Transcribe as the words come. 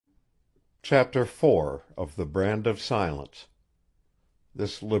Chapter 4 of The Brand of Silence.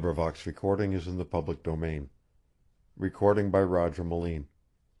 This recording is in the public domain. Recording by Roger Moline.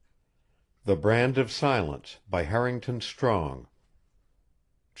 The Brand of Silence by Harrington Strong.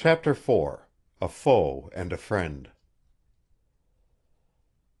 Chapter 4. A Foe and a Friend.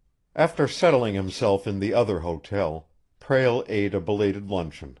 After settling himself in the other hotel, Prale ate a belated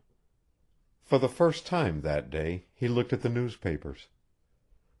luncheon. For the first time that day he looked at the newspapers.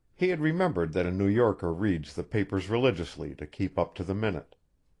 He had remembered that a New Yorker reads the papers religiously to keep up to the minute,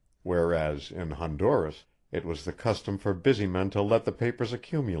 whereas in Honduras it was the custom for busy men to let the papers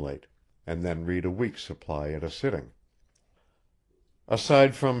accumulate, and then read a week's supply at a sitting.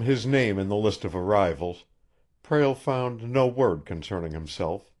 Aside from his name in the list of arrivals, Prale found no word concerning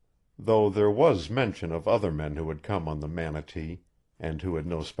himself, though there was mention of other men who had come on the Manatee and who had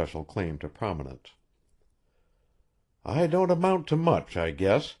no special claim to prominence. "I don't amount to much, I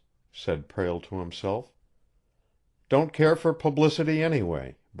guess," said Prale to himself. "Don't care for publicity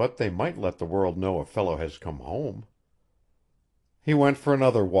anyway, but they might let the world know a fellow has come home." He went for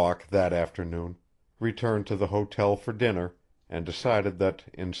another walk that afternoon, returned to the hotel for dinner, and decided that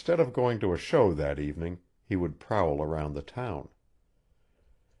instead of going to a show that evening he would prowl around the town.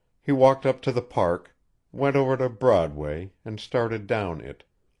 He walked up to the park, went over to Broadway, and started down it,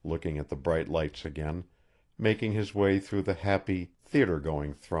 looking at the bright lights again, making his way through the happy,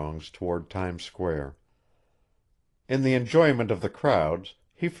 theater-going throngs toward Times Square. In the enjoyment of the crowds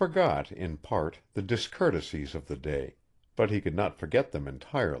he forgot, in part, the discourtesies of the day, but he could not forget them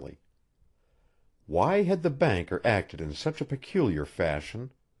entirely. Why had the banker acted in such a peculiar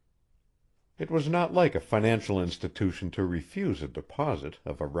fashion? It was not like a financial institution to refuse a deposit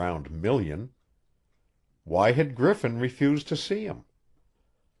of a round $1,000,000. Why had Griffin refused to see him?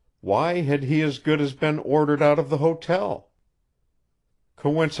 Why had he as good as been ordered out of the hotel?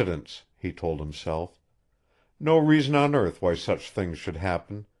 Coincidence, he told himself. No reason on earth why such things should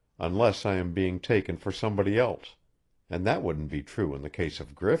happen, unless I am being taken for somebody else, and that wouldn't be true in the case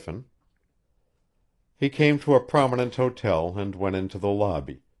of Griffin. He came to a prominent hotel and went into the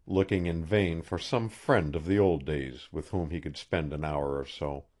lobby, looking in vain for some friend of the old days with whom he could spend an hour or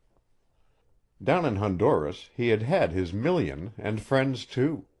so. Down in Honduras he had had his $1,000,000 and friends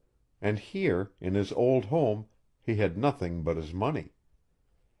too, and here, in his old home, he had nothing but his money.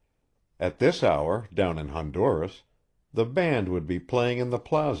 At this hour, down in Honduras, the band would be playing in the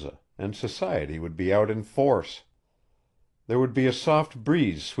plaza, and society would be out in force. There would be a soft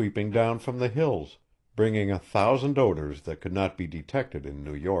breeze sweeping down from the hills, bringing 1,000 odors that could not be detected in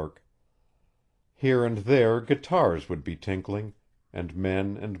New York. Here and there guitars would be tinkling, and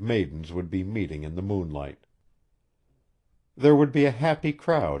men and maidens would be meeting in the moonlight. There would be a happy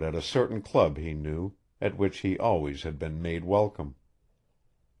crowd at a certain club he knew, at which he always had been made welcome.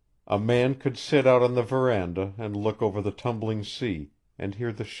 A man could sit out on the veranda and look over the tumbling sea and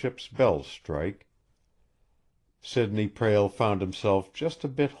hear the ship's bells strike. Sidney Prale found himself just a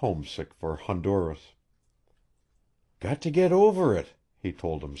bit homesick for Honduras. "Got to get over it," he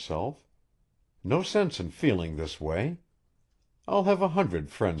told himself. "No sense in feeling this way. I'll have 100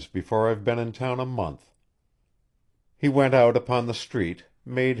 friends before I've been in town a month." He went out upon the street,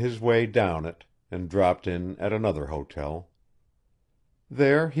 made his way down it, and dropped in at another hotel.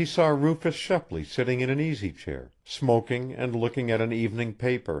 There he saw Rufus Shepley sitting in an easy-chair, smoking and looking at an evening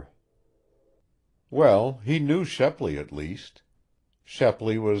paper. Well, he knew Shepley at least.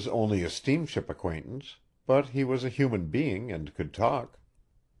 Shepley was only a steamship acquaintance, but he was a human being and could talk.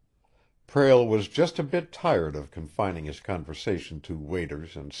 Prale was just a bit tired of confining his conversation to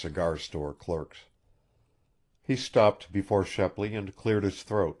waiters and cigar-store clerks. He stopped before Shepley and cleared his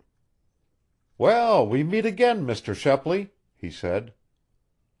throat. "Well, we meet again, Mr. Shepley," he said.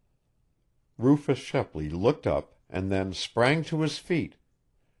 Rufus Shepley looked up and then sprang to his feet,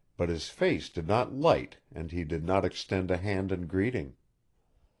 but his face did not light and he did not extend a hand in greeting.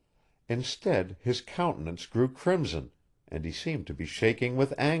 Instead, his countenance grew crimson, and he seemed to be shaking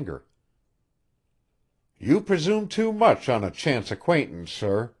with anger. "You presume too much on a chance acquaintance,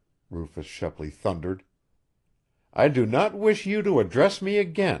 sir," Rufus Shepley thundered. "I do not wish you to address me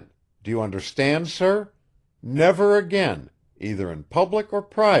again. Do you understand, sir? Never again, either in public or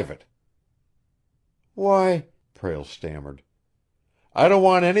private." "Why," Prale stammered. "I don't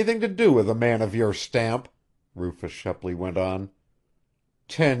want anything to do with a man of your stamp," Rufus Shepley went on.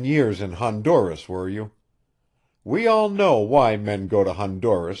 10 years in Honduras, were you? We all know why men go to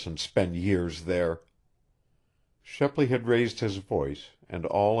Honduras and spend years there." Shepley had raised his voice, and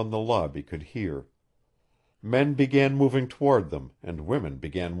all in the lobby could hear. Men began moving toward them, and women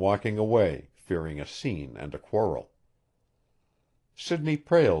began walking away, fearing a scene and a quarrel. Sidney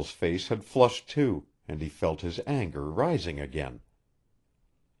Prale's face had flushed too, and he felt his anger rising again.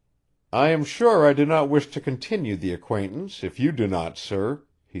 "I am sure I do not wish to continue the acquaintance, if you do not, sir,"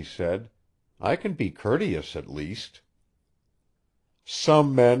 he said. "I can be courteous, at least."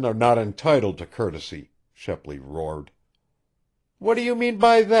 "Some men are not entitled to courtesy," Shepley roared. "What do you mean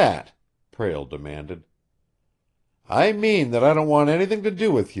by that?" Prale demanded. "I mean that I don't want anything to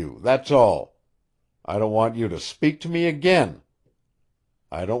do with you, that's all. I don't want you to speak to me again.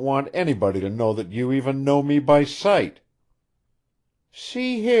 I don't want anybody to know that you even know me by sight."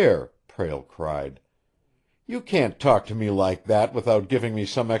 "See here," Prale cried. "You can't talk to me like that without giving me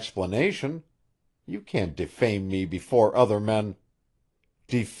some explanation. You can't defame me before other men—"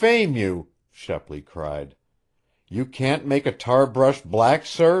 "Defame you!" Shepley cried. "You can't make a tar brush black,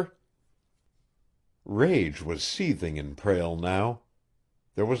 sir?" Rage was seething in Prale now.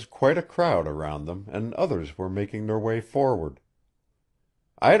 There was quite a crowd around them, and others were making their way forward.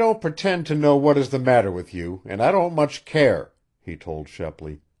 "I don't pretend to know what is the matter with you, and I don't much care," he told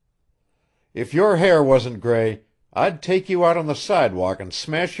Shepley. "If your hair wasn't gray, I'd take you out on the sidewalk and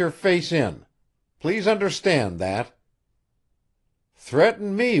smash your face in. Please understand that."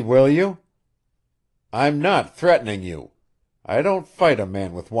 "Threaten me, will you?" "I'm not threatening you. I don't fight a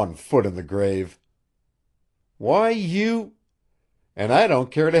man with one foot in the grave." "Why, you—" "And I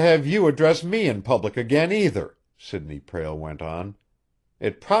don't care to have you address me in public again, either," Sidney Prale went on.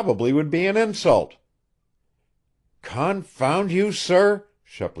 "It probably would be an insult." "Confound you, sir!"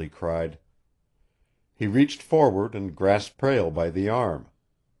 Shepley cried. He reached forward and grasped Prale by the arm.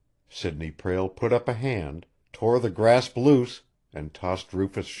 Sidney Prale put up a hand, tore the grasp loose, and tossed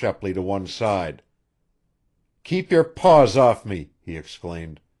Rufus Shepley to one side. "Keep your paws off me!" he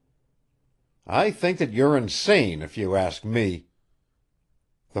exclaimed. "I think that you're insane, if you ask me."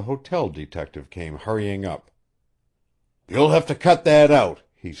 The hotel detective came hurrying up. "You'll have to cut that out,"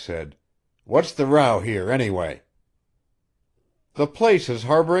 he said. "What's the row here, anyway?" "The place is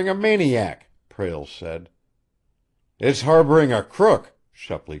harboring a maniac," Prale said. "It's harboring a crook!"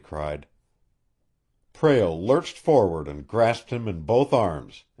 Shepley cried. Prale lurched forward and grasped him in both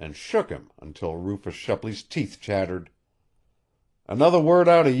arms, and shook him until Rufus Shepley's teeth chattered. "Another word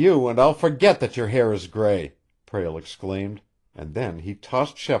out of you, and I'll forget that your hair is gray!" Prale exclaimed, and then he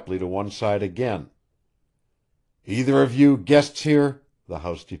tossed Shepley to one side again. "Either of you guests here?" the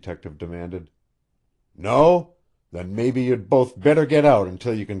house detective demanded. "No? Then maybe you'd both better get out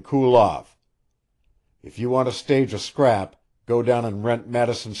until you can cool off. If you want to stage a scrap, go down and rent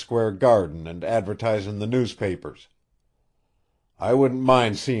Madison Square Garden and advertise in the newspapers. I wouldn't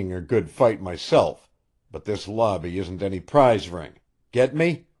mind seeing a good fight myself, but this lobby isn't any prize ring. Get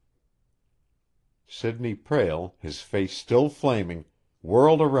me?" Sidney Prale, his face still flaming,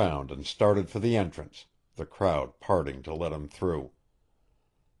 whirled around and started for the entrance, the crowd parting to let him through.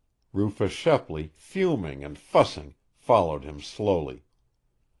 Rufus Shepley, fuming and fussing, followed him slowly.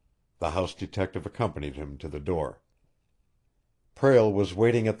 The house detective accompanied him to the door. Prale was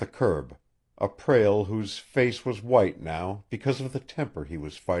waiting at the curb, a Prale whose face was white now because of the temper he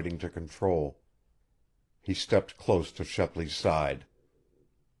was fighting to control. He stepped close to Shepley's side.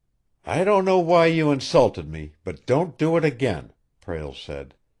 "I don't know why you insulted me, but don't do it again," Prale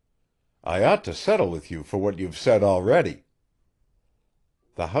said. "I ought to settle with you for what you've said already."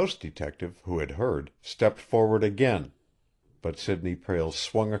 The house detective, who had heard, stepped forward again, but Sidney Prale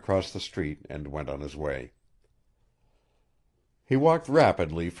swung across the street and went on his way. He walked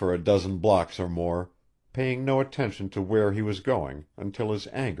rapidly for a dozen blocks or more, paying no attention to where he was going until his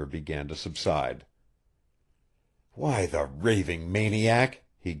anger began to subside. "Why, the raving maniac!"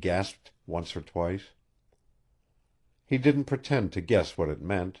 he gasped once or twice. He didn't pretend to guess what it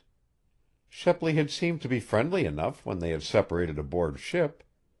meant. Shepley had seemed to be friendly enough when they had separated aboard ship.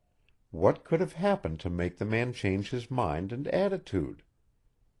 What could have happened to make the man change his mind and attitude?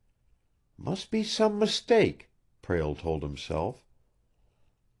 "Must be some mistake," Prale told himself.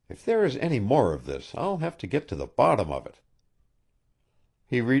 "If there is any more of this, I'll have to get to the bottom of it."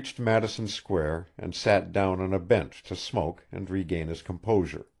 He reached Madison Square and sat down on a bench to smoke and regain his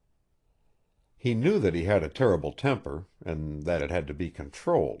composure. He knew that he had a terrible temper, and that it had to be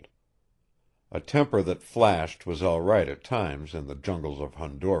controlled. A temper that flashed was all right at times in the jungles of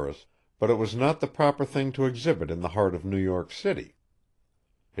Honduras, but it was not the proper thing to exhibit in the heart of New York City.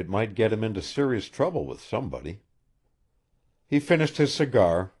 It might get him into serious trouble with somebody. He finished his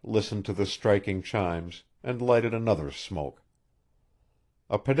cigar, listened to the striking chimes, and lighted another smoke.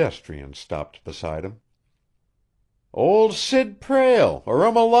 A pedestrian stopped beside him. "Old Sid Prale, or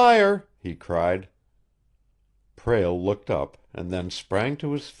I'm a liar!" he cried. Prale looked up, and then sprang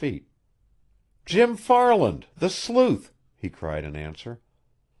to his feet. "Jim Farland, the sleuth!" he cried in answer.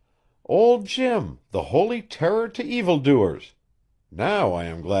 "Old Jim, the holy terror to evildoers! Now I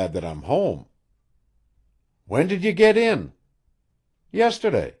am glad that I'm home." "When did you get in?"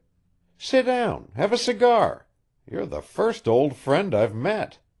 "Yesterday. Sit down, have a cigar. You're the first old friend I've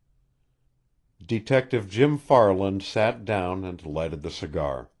met." Detective Jim Farland sat down and lighted the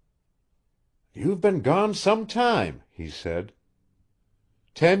cigar. "You've been gone some time," he said.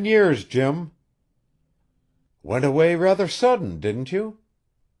 "10 years, Jim." "Went away rather sudden, didn't you?"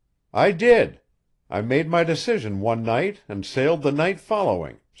 "I did. I made my decision one night and sailed the night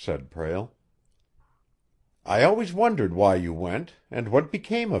following," said Prale. "I always wondered why you went, and what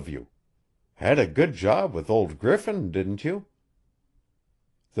became of you. Had a good job with old Griffin, didn't you?"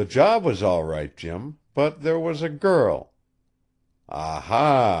 "The job was all right, Jim, but there was a girl."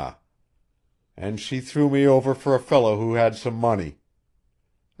 "Aha!" "And she threw me over for a fellow who had some money.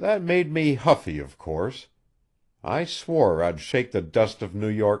 That made me huffy, of course. I swore I'd shake the dust of New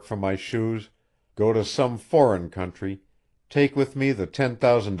York from my shoes, go to some foreign country, take with me the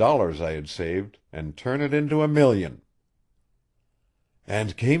 $10,000 I had saved, and turn it into $1 million."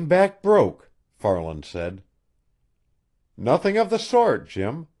 "And came back broke," Farland said. "Nothing of the sort,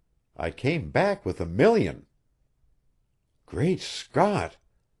 Jim. I came back with $1 million." "Great Scott!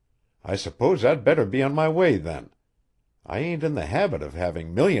 I suppose I'd better be on my way then. I ain't in the habit of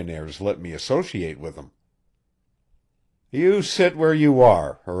having millionaires let me associate with them." "You sit where you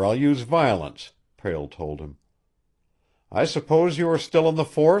are, or I'll use violence," Prale told him. "I suppose you are still in the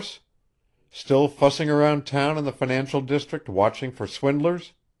force? Still fussing around town in the financial district watching for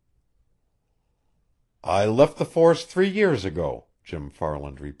swindlers?" "I left the force 3 years ago," Jim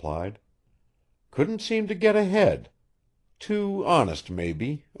Farland replied. "Couldn't seem to get ahead. Too honest,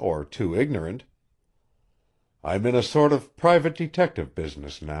 maybe, or too ignorant. I'm in a sort of private detective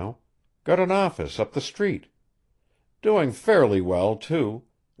business now. Got an office up the street. Doing fairly well, too.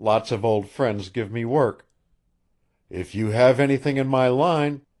 Lots of old friends give me work. If you have anything in my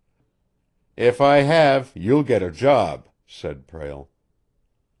line—" "If I have, you'll get a job," said Prale.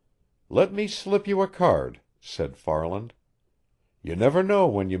 "Let me slip you a card," said Farland. "You never know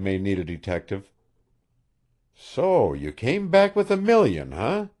when you may need a detective. So you came back with $1 million,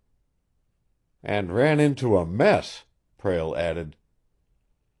 huh?" "And ran into a mess," Prale added.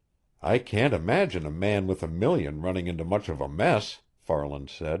 "I can't imagine a man with $1 million running into much of a mess," Farland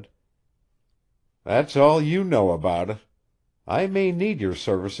said. "That's all you know about it. I may need your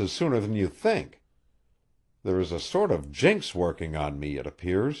services sooner than you think. There is a sort of jinx working on me, it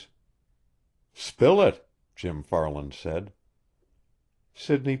appears." "Spill it," Jim Farland said.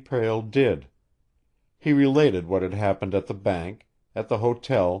 Sidney Prale did. He related what had happened at the bank, at the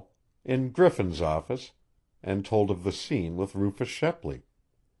hotel, in Griffin's office, and told of the scene with Rufus Shepley.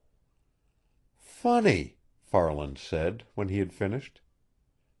 "Funny," Farland said, when he had finished.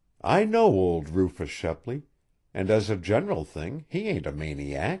 "I know old Rufus Shepley, and as a general thing he ain't a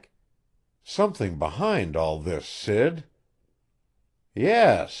maniac. Something behind all this, Sid."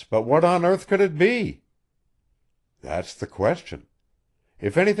 "Yes, but what on earth could it be?" "That's the question.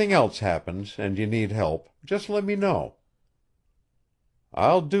 If anything else happens, and you need help, just let me know."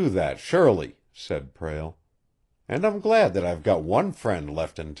 "I'll do that, surely," said Prale. "And I'm glad that I've got one friend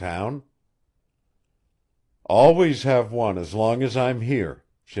left in town." "Always have one as long as I'm here,"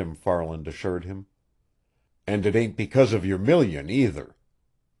 Jim Farland assured him. "And it ain't because of your $1 million, either."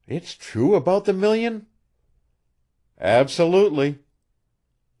 "It's true about the $1 million?" "Absolutely."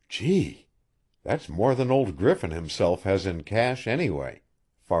 "Gee, that's more than old Griffin himself has in cash, anyway,"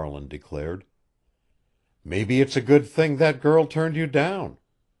 Farland declared. "Maybe it's a good thing that girl turned you down.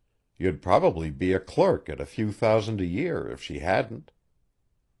 You'd probably be a clerk at a few thousand a year if she hadn't.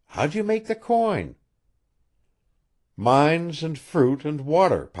 How'd you make the coin?" "Mines and fruit and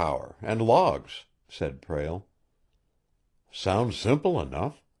water power and logs," said Prale. "Sounds simple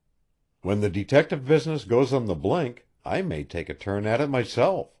enough. When the detective business goes on the blink, I may take a turn at it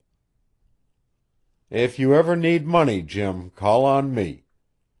myself." "If you ever need money, Jim, call on me.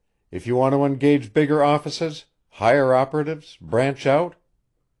 If you want to engage bigger offices, hire operatives, branch out—"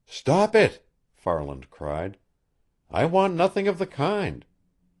 "Stop it!" Farland cried. "I want nothing of the kind.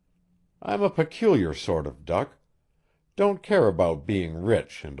 I'm a peculiar sort of duck. Don't care about being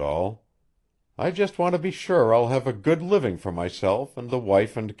rich and all. I just want to be sure I'll have a good living for myself and the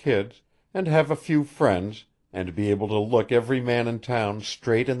wife and kids, and have a few friends, and be able to look every man in town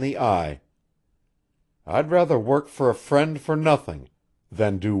straight in the eye. I'd rather work for a friend for nothing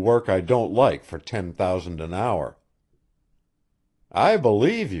than do work I don't like for 10,000 an hour." "I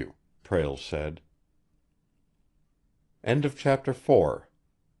believe you," Prale said. End of chapter 4.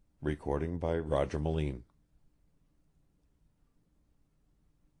 Recording by Roger Moline.